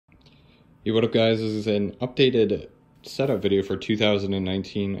Hey, what up guys? This is an updated setup video for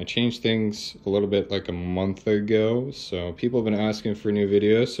 2019. I changed things a little bit like a month ago, so people have been asking for new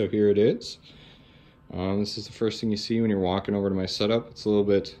videos, so here it is. This is the first thing you see when you're walking over to my setup. It's a little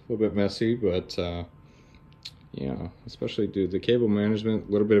bit messy, but yeah, especially the cable management,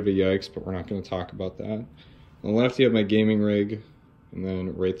 a little bit of a yikes, but we're not going to talk about that. On the left you have my gaming rig, and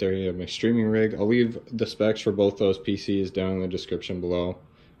then right there you have my streaming rig. I'll leave the specs for both those PCs down in the description below.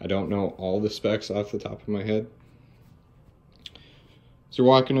 I don't know all the specs off the top of my head. So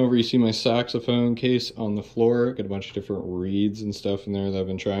walking over, you see my saxophone case on the floor. Got a bunch of different reeds and stuff in there that I've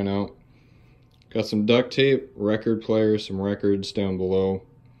been trying out. Got some duct tape, record player, some records down below.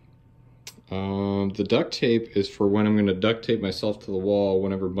 The duct tape is for when I'm going to duct tape myself to the wall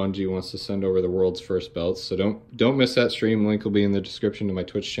whenever Bungie wants to send over the world's first belts. So don't miss that stream. Link will be in the description to my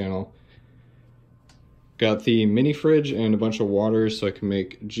Twitch channel. Got the mini fridge and a bunch of water so I can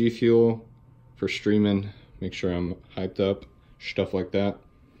make G Fuel for streaming, make sure I'm hyped up, stuff like that.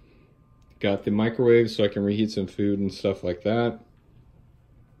 Got the microwave so I can reheat some food and stuff like that.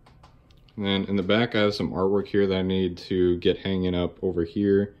 And then in the back I have some artwork here that I need to get hanging up over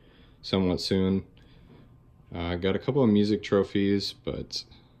here somewhat soon. Got a couple of music trophies, but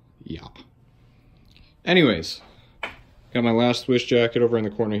yeah. Anyways. Got my last Swish jacket over in the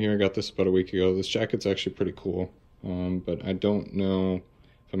corner here. I got this about a week ago. This jacket's actually pretty cool, but I don't know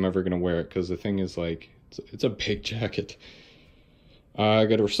if I'm ever going to wear it because the thing is, like, it's a big jacket. I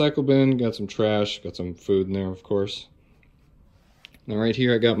got a recycle bin, got some trash, got some food in there, of course. Now right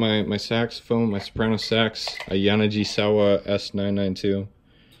here I got my saxophone, my soprano sax, a Yanagisawa S992.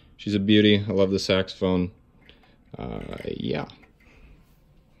 She's a beauty. I love the saxophone. Yeah.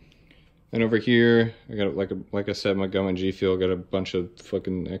 And over here, I got like I said, my gum and G Fuel. Got a bunch of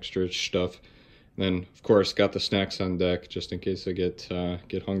fucking extra stuff. And then, of course, got the snacks on deck just in case I get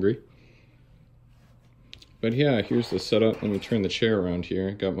hungry. But yeah, here's the setup. Let me turn the chair around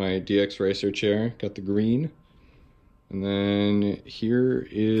here. Got my DX Racer chair. Got the green. And then here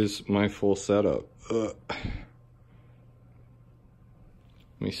is my full setup. Let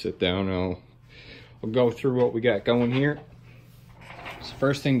me sit down. I'll go through what we got going here. So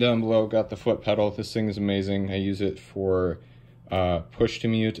first thing down below, got the foot pedal. This thing is amazing. I use it for push to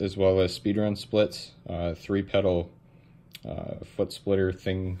mute as well as speedrun splits. 3-pedal foot splitter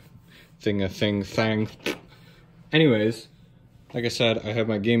thing. Anyways, like I said, I have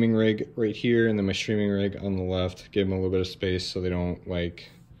my gaming rig right here and then my streaming rig on the left. Give them a little bit of space so they don't,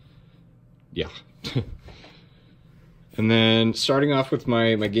 like, yeah. And then starting off with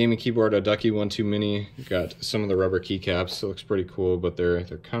my gaming keyboard, a Ducky 1.2 Mini. Got some of the rubber keycaps. It looks pretty cool, but they're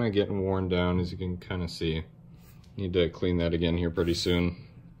kind of getting worn down, as you can kind of see. Need to clean that again here pretty soon.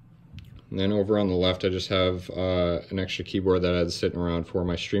 And then over on the left, I just have an extra keyboard that I had sitting around for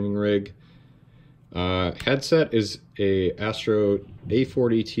my streaming rig. Headset is a Astro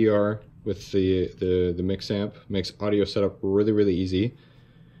A40 TR with the mix amp. Makes audio setup really easy.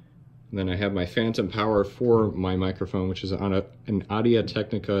 And then I have my Phantom Power for my microphone, which is on an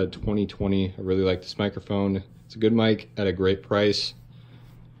Audio-Technica 2020. I really like this microphone. It's a good mic at a great price.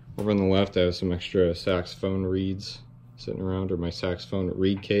 Over on the left, I have some extra saxophone reeds sitting around, or my saxophone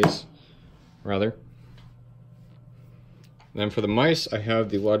reed case, rather. And then for the mice, I have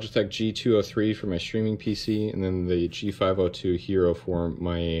the Logitech G203 for my streaming PC, and then the G502 Hero for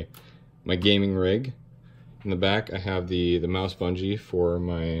my gaming rig. In the back, I have the mouse bungee for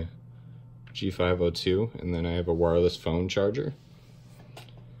my G502, and then I have a wireless phone charger.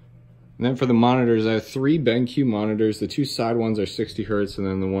 And then for the monitors, I have 3 BenQ monitors. The 2 side ones are 60 Hz, and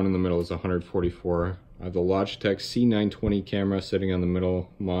then the one in the middle is 144. I have the Logitech C920 camera sitting on the middle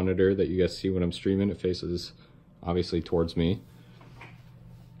monitor that you guys see when I'm streaming. It faces obviously towards me.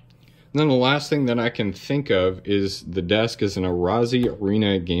 And then the last thing that I can think of is the desk is an Arazi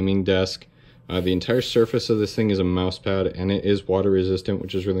Arena gaming desk. The entire surface of this thing is a mouse pad, and it is water resistant,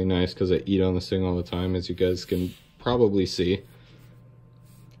 which is really nice because I eat on this thing all the time, as you guys can probably see.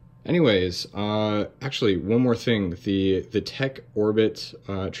 Anyways, actually, one more thing. The Tech Orbit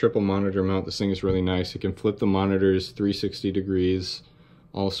triple monitor mount, this thing is really nice. You can flip the monitors 360 degrees,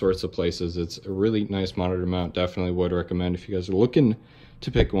 all sorts of places. It's a really nice monitor mount. Definitely would recommend if you guys are looking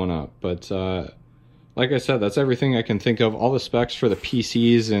to pick one up. But like I said, that's everything I can think of. All the specs for the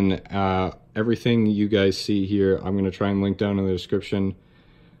PCs and everything you guys see here, I'm going to try and link down in the description.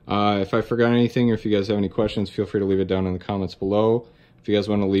 If I forgot anything, or if you guys have any questions, feel free to leave it down in the comments below. If you guys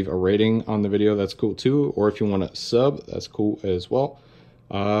want to leave a rating on the video, that's cool too. Or if you want to sub, that's cool as well.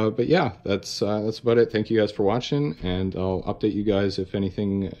 But yeah, that's about it. Thank you guys for watching, and I'll update you guys if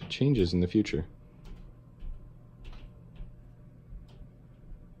anything changes in the future.